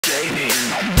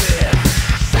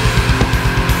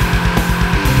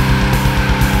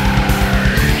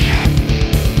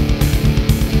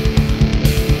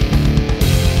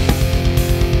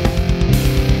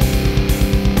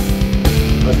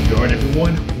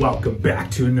welcome back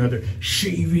to another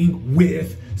Shaving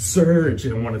with Serge.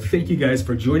 And I want to thank you guys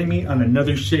for joining me on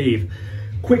another shave.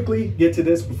 Quickly get to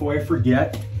this before I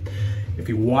forget. If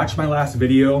you watched my last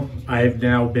video, I've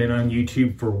now been on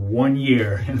YouTube for 1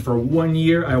 year. And for 1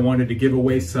 year, I wanted to give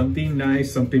away something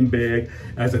nice, something big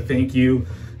as a thank you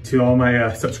to all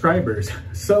my subscribers.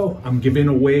 So I'm giving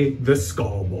away the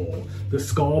Skull Bowl. The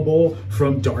Skull Bowl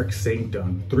from Dark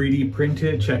Sanctum. 3D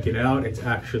printed, check it out. It's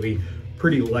actually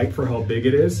pretty light for how big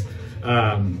it is.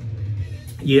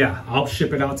 Yeah, I'll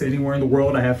ship it out to anywhere in the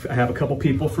world. I have a couple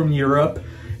people from Europe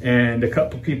and a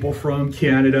couple people from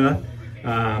Canada.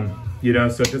 You know,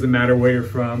 so it doesn't matter where you're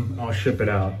from, I'll ship it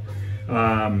out.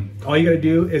 All you gotta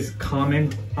do is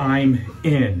comment I'm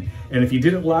in. And if you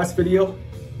did it last video,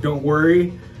 don't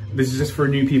worry. This is just for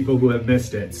new people who have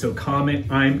missed it. So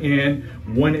comment I'm in,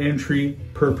 1 entry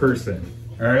per person.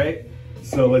 All right.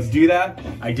 So let's do that.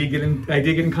 I did get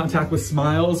in contact with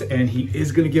Smiles, and he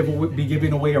is gonna be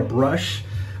giving away a brush.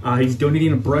 He's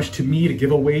donating a brush to me to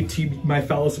give away to my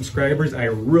fellow subscribers. I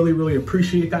really, really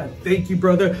appreciate that. Thank you,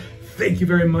 brother. Thank you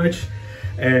very much.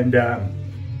 And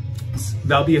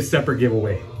that'll be a separate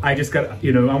giveaway. I just got,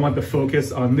 you know, I want the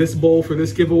focus on this bowl for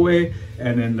this giveaway,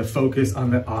 and then the focus on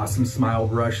the awesome Smile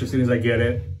brush. As soon as I get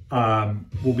it,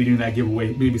 we'll be doing that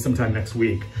giveaway maybe sometime next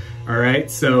week. All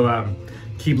right, so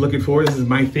keep looking forward. This is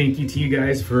my thank you to you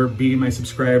guys for being my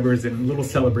subscribers, and a little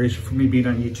celebration for me being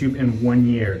on YouTube in 1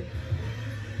 year.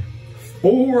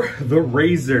 For the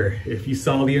razor, if you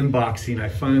saw the unboxing, I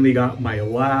finally got my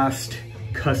last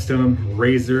custom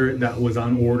razor that was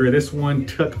on order. This one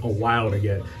took a while to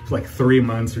get. It's like 3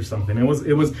 months or something. It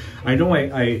was I know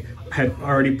I had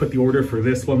already put the order for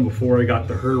this one before I got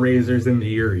the her razors and the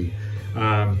Yuri.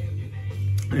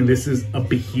 And this is a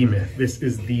behemoth. This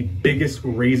is the biggest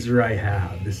razor I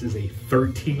have. This is a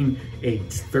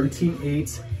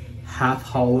 13/8 half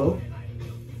hollow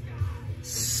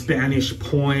Spanish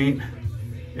point,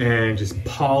 and just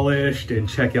polished. And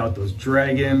check out those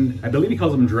dragon, I believe he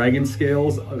calls them dragon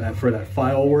scales for that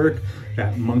file work,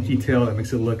 that monkey tail that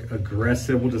makes it look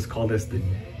aggressive. We'll just call this the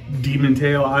demon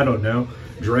tail, I don't know,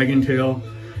 dragon tail.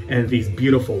 And these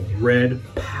beautiful red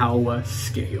Paula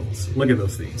scales. Look at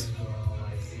those things.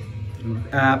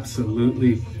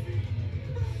 Absolutely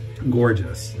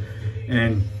gorgeous.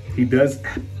 And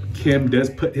Kim does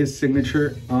put his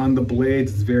signature on the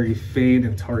blades. It's very faint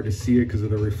and it's hard to see it because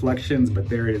of the reflections, but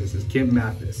there it is. This is Kim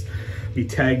Mathis. Be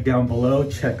tagged down below,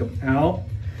 check them out.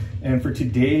 And for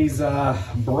today's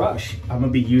brush, I'm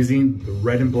gonna be using the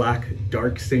red and black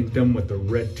Dark Sanctum with the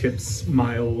red tip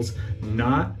Smiles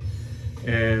knot.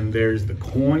 And there's the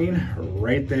coin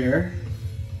right there.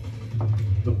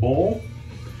 The bowl,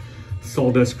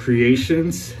 Sawdust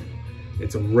Creations.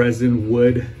 It's a resin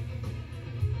wood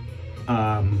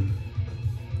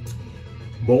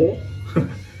bowl.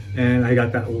 And I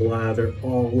got that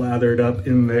all lathered up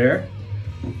in there.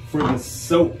 For the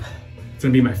soap, it's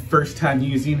gonna be my first time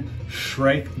using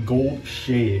Shrike Gold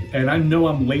Shade. And I know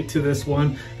I'm late to this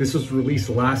one. This was released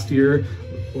last year,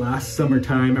 last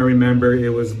summertime. I remember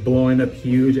it was blowing up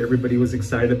huge. Everybody was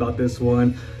excited about this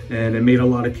one, and it made a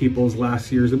lot of people's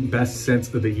last year's best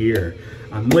scents of the year.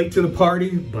 I'm late to the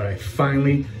party, but I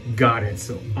finally got it.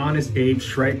 So Honest Abe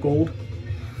Shrike Gold.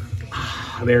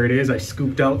 There it is. I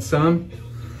scooped out some,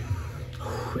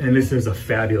 and this is a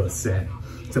fabulous scent.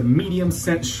 It's a medium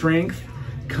scent strength.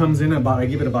 Comes in about, I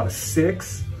give it about a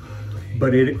 6,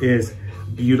 but it is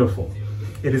beautiful.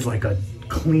 It is like a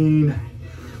clean,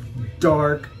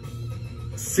 dark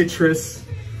citrus,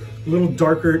 a little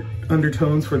darker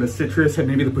undertones for the citrus, and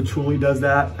maybe the patchouli does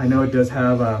that. I know it does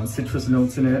have citrus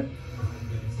notes in it,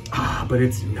 but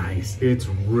it's nice. It's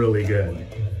really good.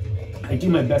 I do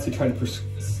my best to try to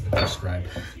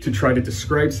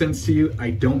describe scents to you.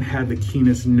 I don't have the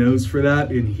keenest nose for that,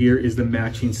 and here is the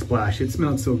matching splash. It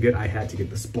smelled so good, I had to get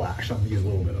the splash. I'm gonna use a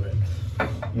little bit of it.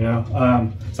 You know,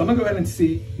 so I'm gonna go ahead and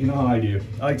see, you know how I do.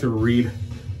 I like to read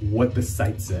what the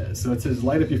site says. So it says,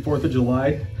 light up your 4th of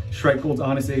July. Shrike Gold's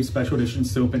Honest Abe Special Edition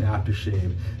Soap and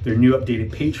Aftershave. Their new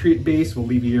updated Patriot base will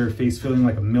leave your face feeling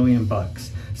like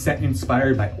 $1,000,000. Scent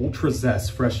inspired by ultra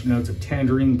zest, fresh notes of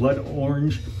tangerine, blood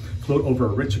orange, float over a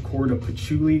rich accord of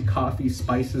patchouli, coffee,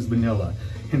 spices, vanilla.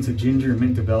 Hints of ginger and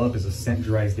mint develop as the scent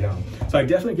dries down. So I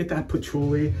definitely get that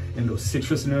patchouli and those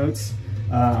citrus notes.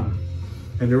 And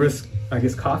there is, I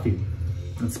guess, coffee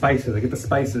and spices. I get the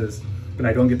spices, but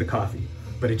I don't get the coffee.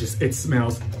 But it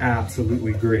smells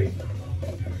absolutely great.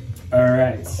 All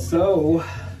right, so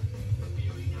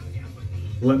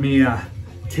let me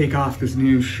take off this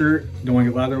new shirt. Don't want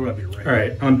to get lather, I'll be right. All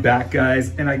right, I'm back,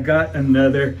 guys, and I got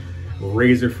another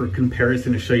razor for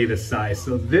comparison to show you the size.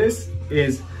 So this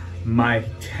is my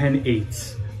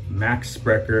 10/8 Max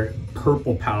Sprecher,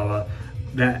 Purple Pala.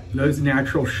 Those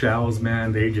natural shells,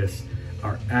 man, they just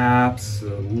are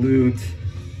absolutely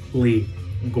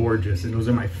gorgeous. And those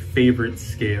are my favorite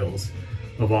scales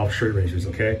of all straight razors,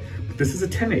 okay? But this is a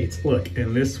 10/8. Look,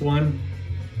 and this one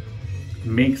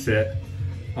makes it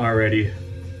already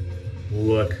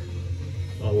look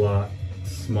a lot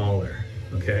smaller,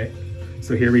 okay?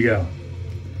 So here we go.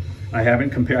 I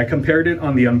compared it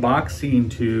on the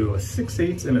unboxing to a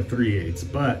 6/8 and a 3/8,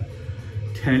 but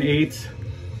 10/8,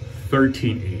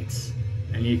 13/8.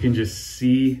 And you can just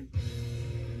see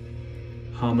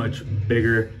how much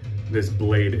bigger this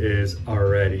blade is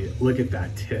already. Look at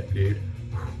that tip, dude.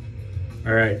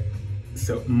 All right,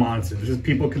 so monster.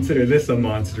 People consider this a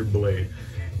monster blade.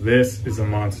 This is a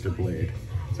monster blade.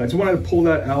 So I just wanted to pull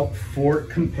that out for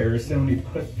comparison. Let me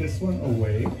put this one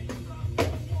away.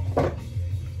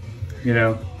 You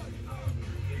know,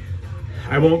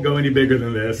 I won't go any bigger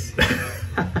than this.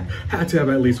 Had to have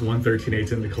at least one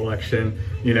 13/8 in the collection,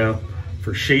 you know,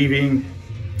 for shaving,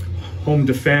 home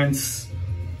defense,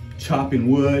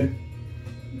 chopping wood,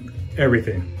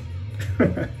 everything.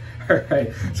 All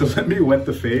right, so let me wet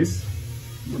the face.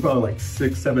 We're probably like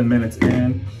 6-7 minutes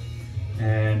in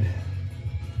and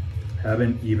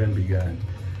haven't even begun.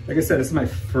 Like I said, this is my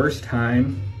first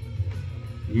time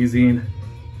using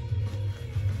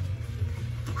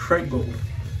Strike Gold.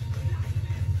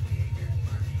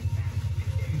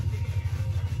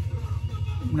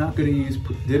 Not gonna use,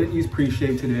 didn't use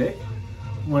pre-shave today.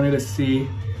 Wanted to see,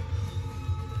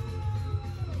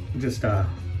 just since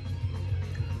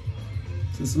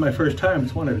this is my first time,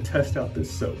 just wanted to test out this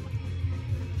soap.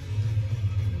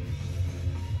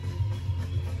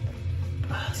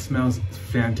 Smells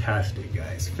fantastic,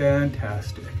 guys,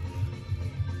 fantastic.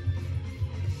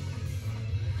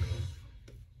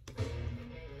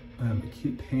 I'm gonna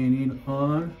keep painting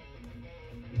on.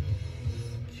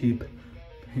 Keep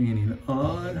painting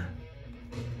on.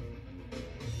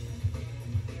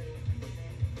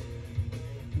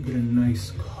 Get a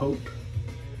nice coat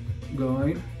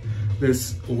going.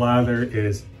 This lather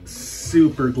is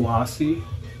super glossy.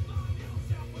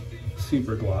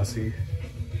 Super glossy.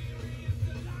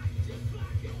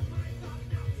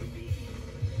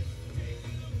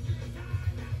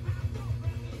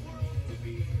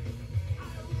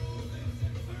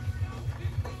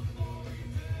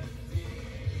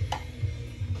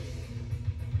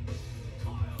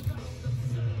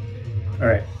 All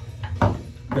right,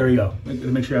 there we go.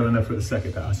 Make sure I have enough for the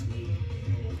second pass.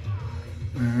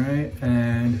 All right,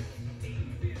 and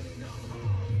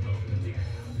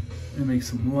make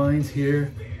some lines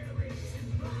here.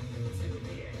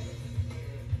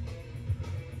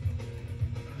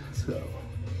 So,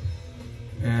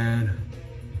 and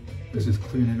let's just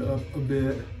clean it up a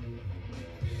bit.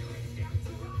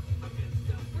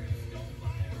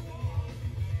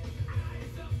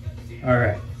 All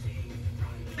right.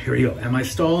 Here we go. Am I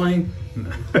stalling?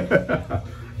 All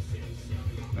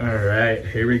right,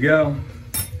 here we go.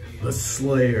 The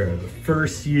Slayer, the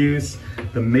first use,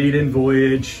 the maiden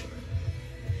voyage.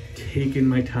 Taking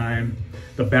my time.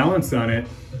 The balance on it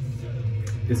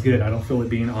is good. I don't feel it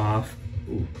being off.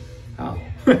 Ooh, ow.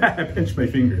 I pinched my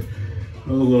finger.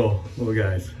 Oh, little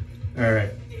guys. All right,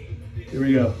 here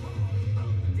we go.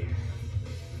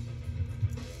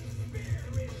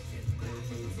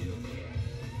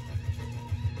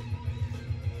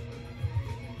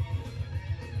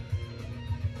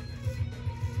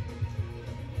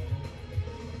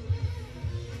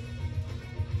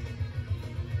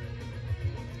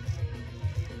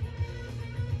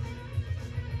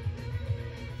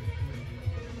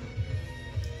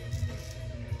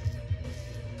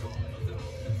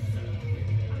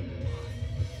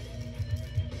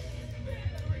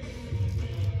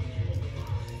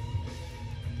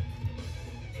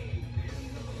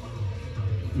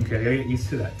 Okay, I gotta get used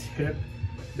to that tip.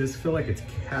 It does feel like it's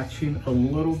catching a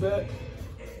little bit,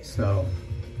 so.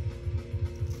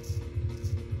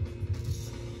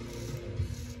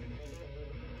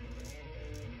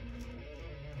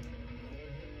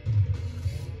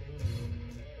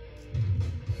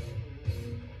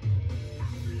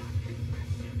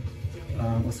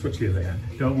 Let's switch the other hand.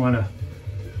 Don't wanna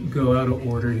go out of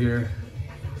order here,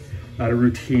 out of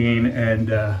routine, and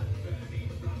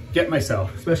get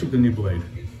myself, especially with the new blade.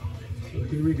 So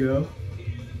here we go.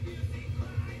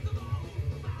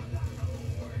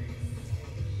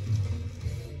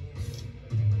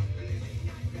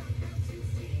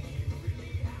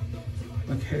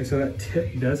 Okay, so that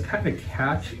tip does kind of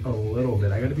catch a little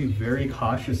bit. I got to be very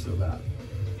cautious of that.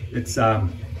 It's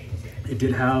it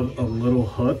did have a little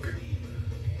hook,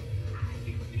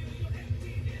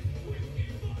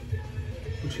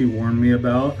 which she warned me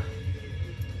about.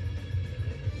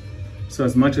 So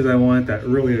as much as I want that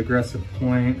really aggressive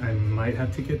point, I might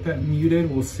have to get that muted.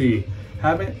 We'll see.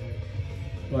 Haven't,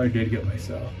 well, I did get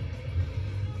myself.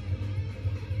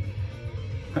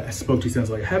 I spoke too soon,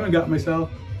 like I haven't got myself.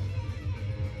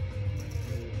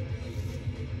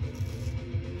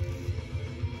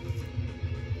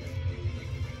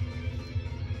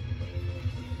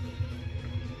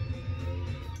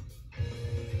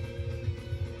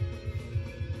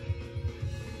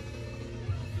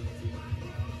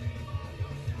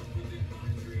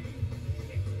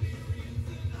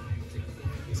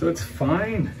 So it's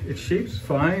fine, it shapes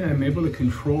fine. I'm able to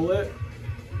control it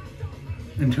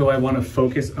until I want to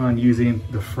focus on using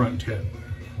the front tip.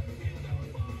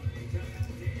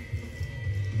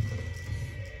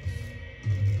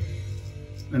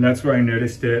 And that's where I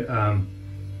noticed it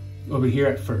over here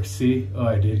at first. See, oh,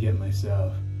 I did get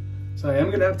myself. So I am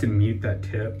gonna have to mute that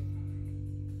tip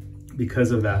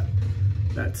because of that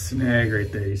snag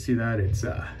right there. You see that?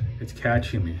 It's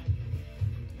catching me.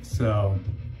 So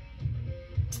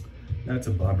that's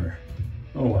a bummer.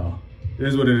 Oh well, it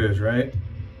is what it is, right?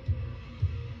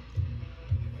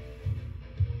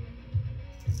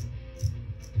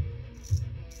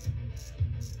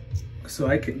 So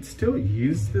I can still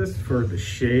use this for the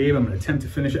shave. I'm gonna attempt to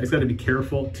finish it. I just gotta be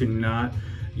careful to not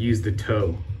use the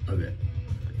toe of it.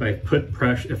 If I put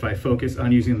pressure, if I focus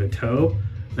on using the toe,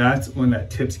 that's when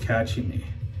that tip's catching me.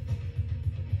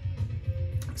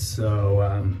 So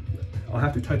I'll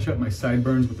have to touch up my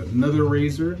sideburns with another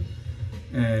razor.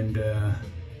 And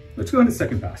let's go into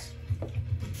second pass.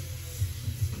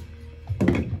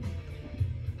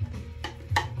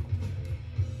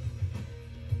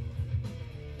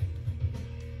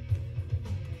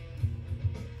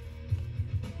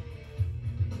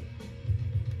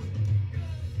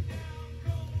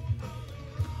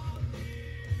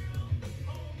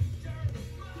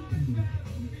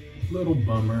 Little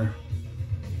bummer,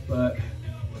 but I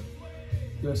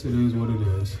guess it is what it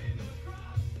is.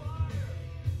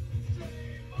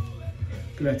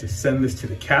 Gonna have to send this to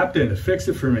the captain to fix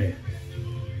it for me,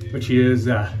 but she is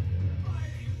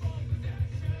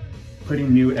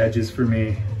putting new edges for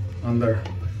me on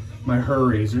her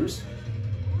razors.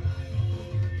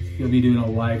 He'll be doing a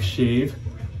live shave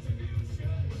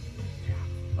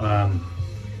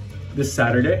this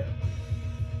Saturday.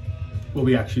 We'll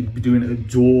be actually doing a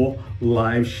dual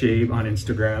live shave on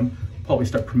Instagram. Probably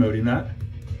start promoting that.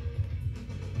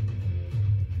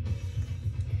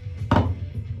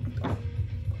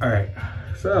 All right,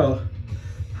 so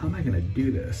how am I gonna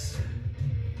do this?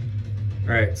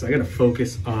 All right, so I gotta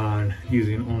focus on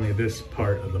using only this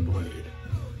part of the blade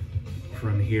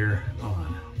from here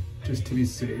on, just to be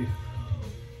safe.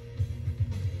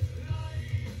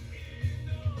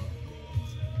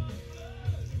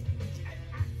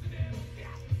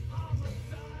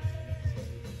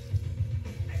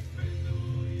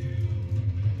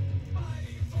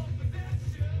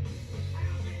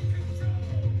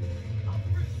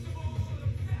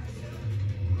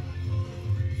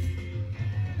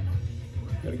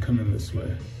 Gotta come in this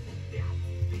way,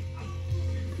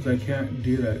 because I can't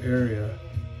do that area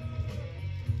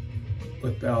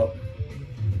without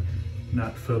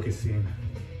not focusing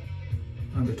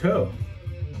on the toe.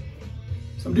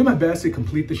 So I'm doing my best to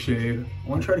complete the shave. I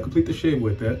want to try to complete the shave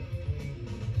with it.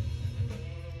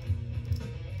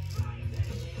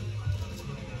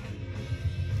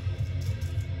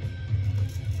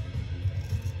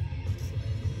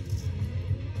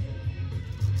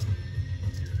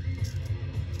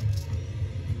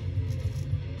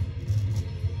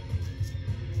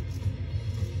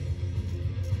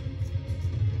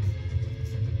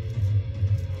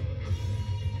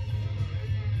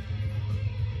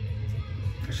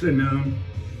 I should have known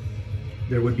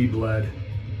there would be blood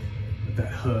with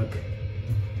that hook,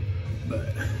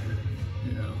 but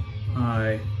you know,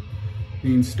 I,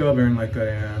 being stubborn like I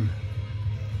am,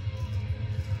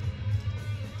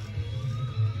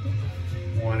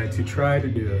 wanted to try to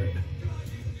do it.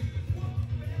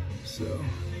 So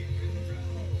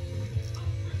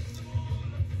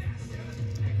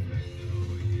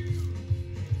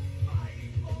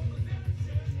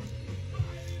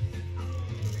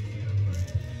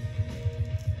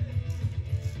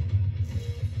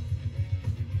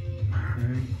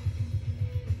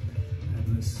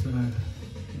and this side,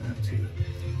 that too.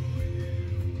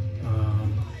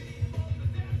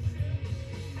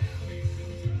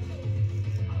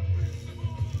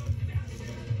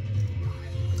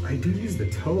 I do use the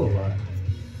toe a lot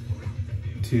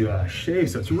to shave,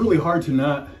 so it's really hard to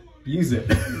not use it.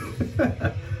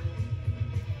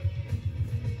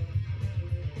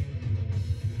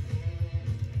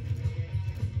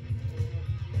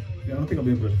 Yeah, I don't think I'll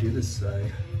be able to do this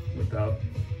side without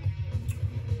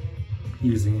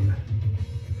using,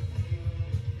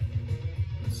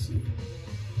 let's see.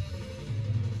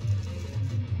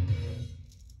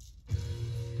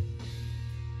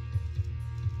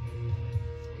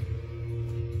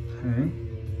 Okay.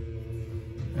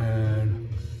 And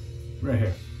right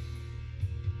here.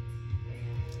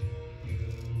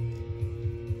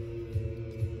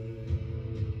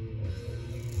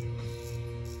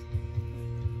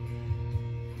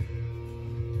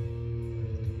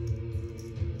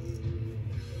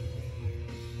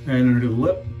 And under the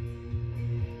lip.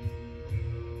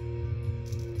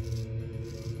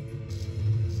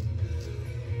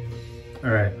 All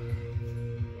right,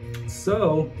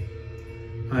 so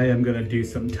I am gonna do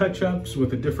some touch-ups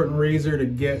with a different razor to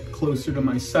get closer to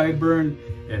my sideburn,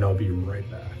 and I'll be right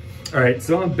back. All right,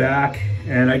 so I'm back,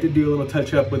 and I did do a little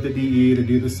touch-up with the DE to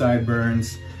do the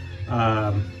sideburns.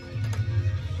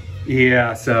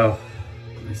 Yeah, so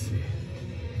let me see.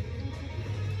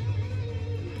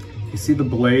 You see the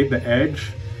blade, the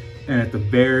edge, and at the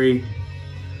very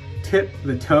tip,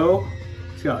 the toe,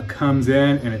 see how it comes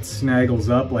in and it snaggles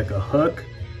up like a hook?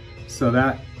 So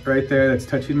that right there, that's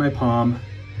touching my palm,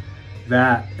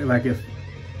 that, like if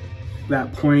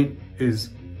that point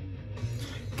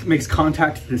makes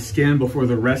contact with the skin before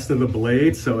the rest of the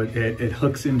blade, so it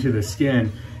hooks into the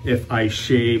skin if I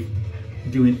shave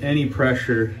doing any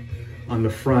pressure on the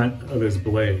front of this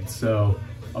blade. So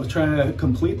I was trying to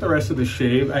complete the rest of the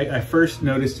shave. I first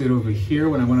noticed it over here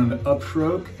when I went on the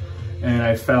upstroke, and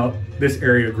I felt this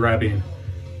area grabbing.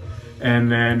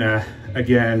 And then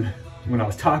again, when I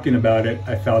was talking about it,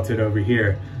 I felt it over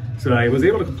here. So I was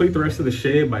able to complete the rest of the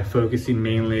shave by focusing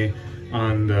mainly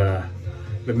on the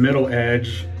middle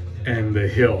edge and the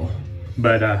heel.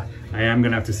 But I am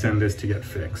gonna have to send this to get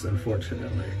fixed,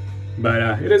 unfortunately.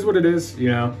 But it is what it is, you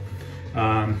know.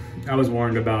 I was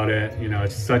warned about it, you know,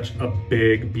 it's such a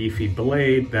big, beefy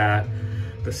blade that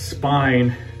the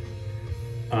spine,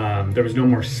 there was no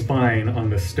more spine on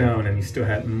the stone, and you still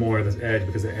had more of this edge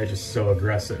because the edge is so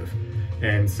aggressive.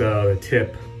 And so the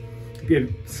tip,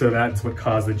 so that's what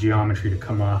caused the geometry to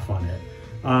come off on it.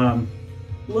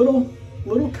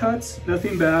 Little cuts,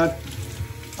 nothing bad.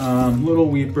 Little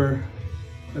weeper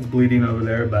that's bleeding over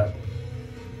there, but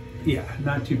yeah,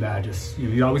 not too bad. Just, you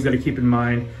know, you always got to keep in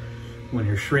mind when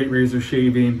you're straight razor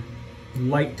shaving,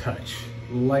 light touches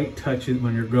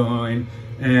when you're going,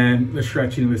 and the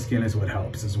stretching of the skin is what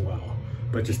helps as well.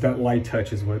 But just that light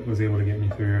touch is what was able to get me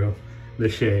through the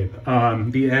shave.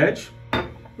 The edge,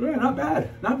 yeah, not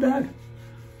bad, not bad.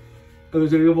 I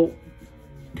was able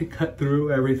to cut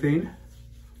through everything.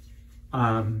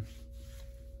 All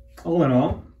in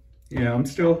all, yeah, I'm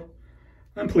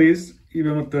pleased,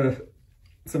 even with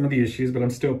some of the issues, but I'm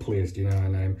still pleased, you know,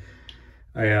 and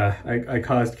I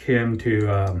caused Kim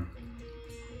to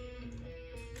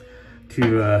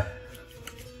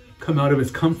come out of his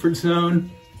comfort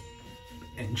zone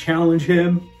and challenge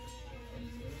him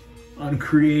on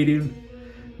creating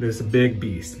this big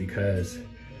beast, because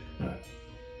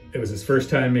it was his first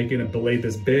time making a blade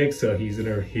this big, so he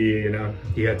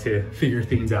had to figure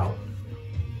things out.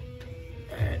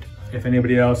 And if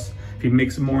anybody else, if he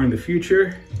makes more in the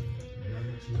future,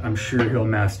 I'm sure he'll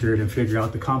master it and figure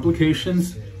out the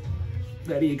complications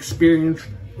that he experienced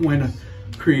when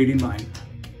creating mine.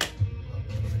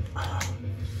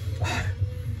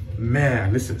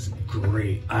 Man, this is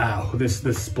great. Ow, this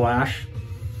splash.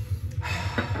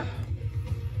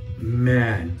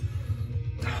 Man,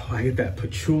 oh, I get that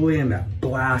patchouli and that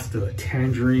blast of the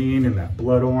tangerine and that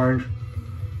blood orange.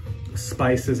 The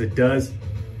spices it does.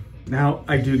 Now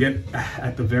I do get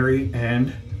at the very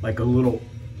end like a little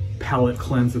palate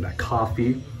cleanse of that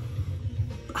coffee.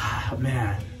 Ah,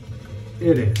 man,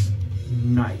 it is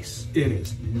nice. It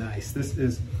is nice. This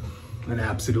is an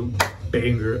absolute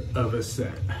banger of a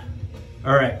set.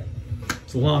 All right,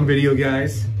 it's a long video,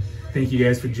 guys. Thank you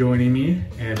guys for joining me,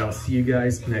 and I'll see you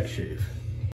guys next shave.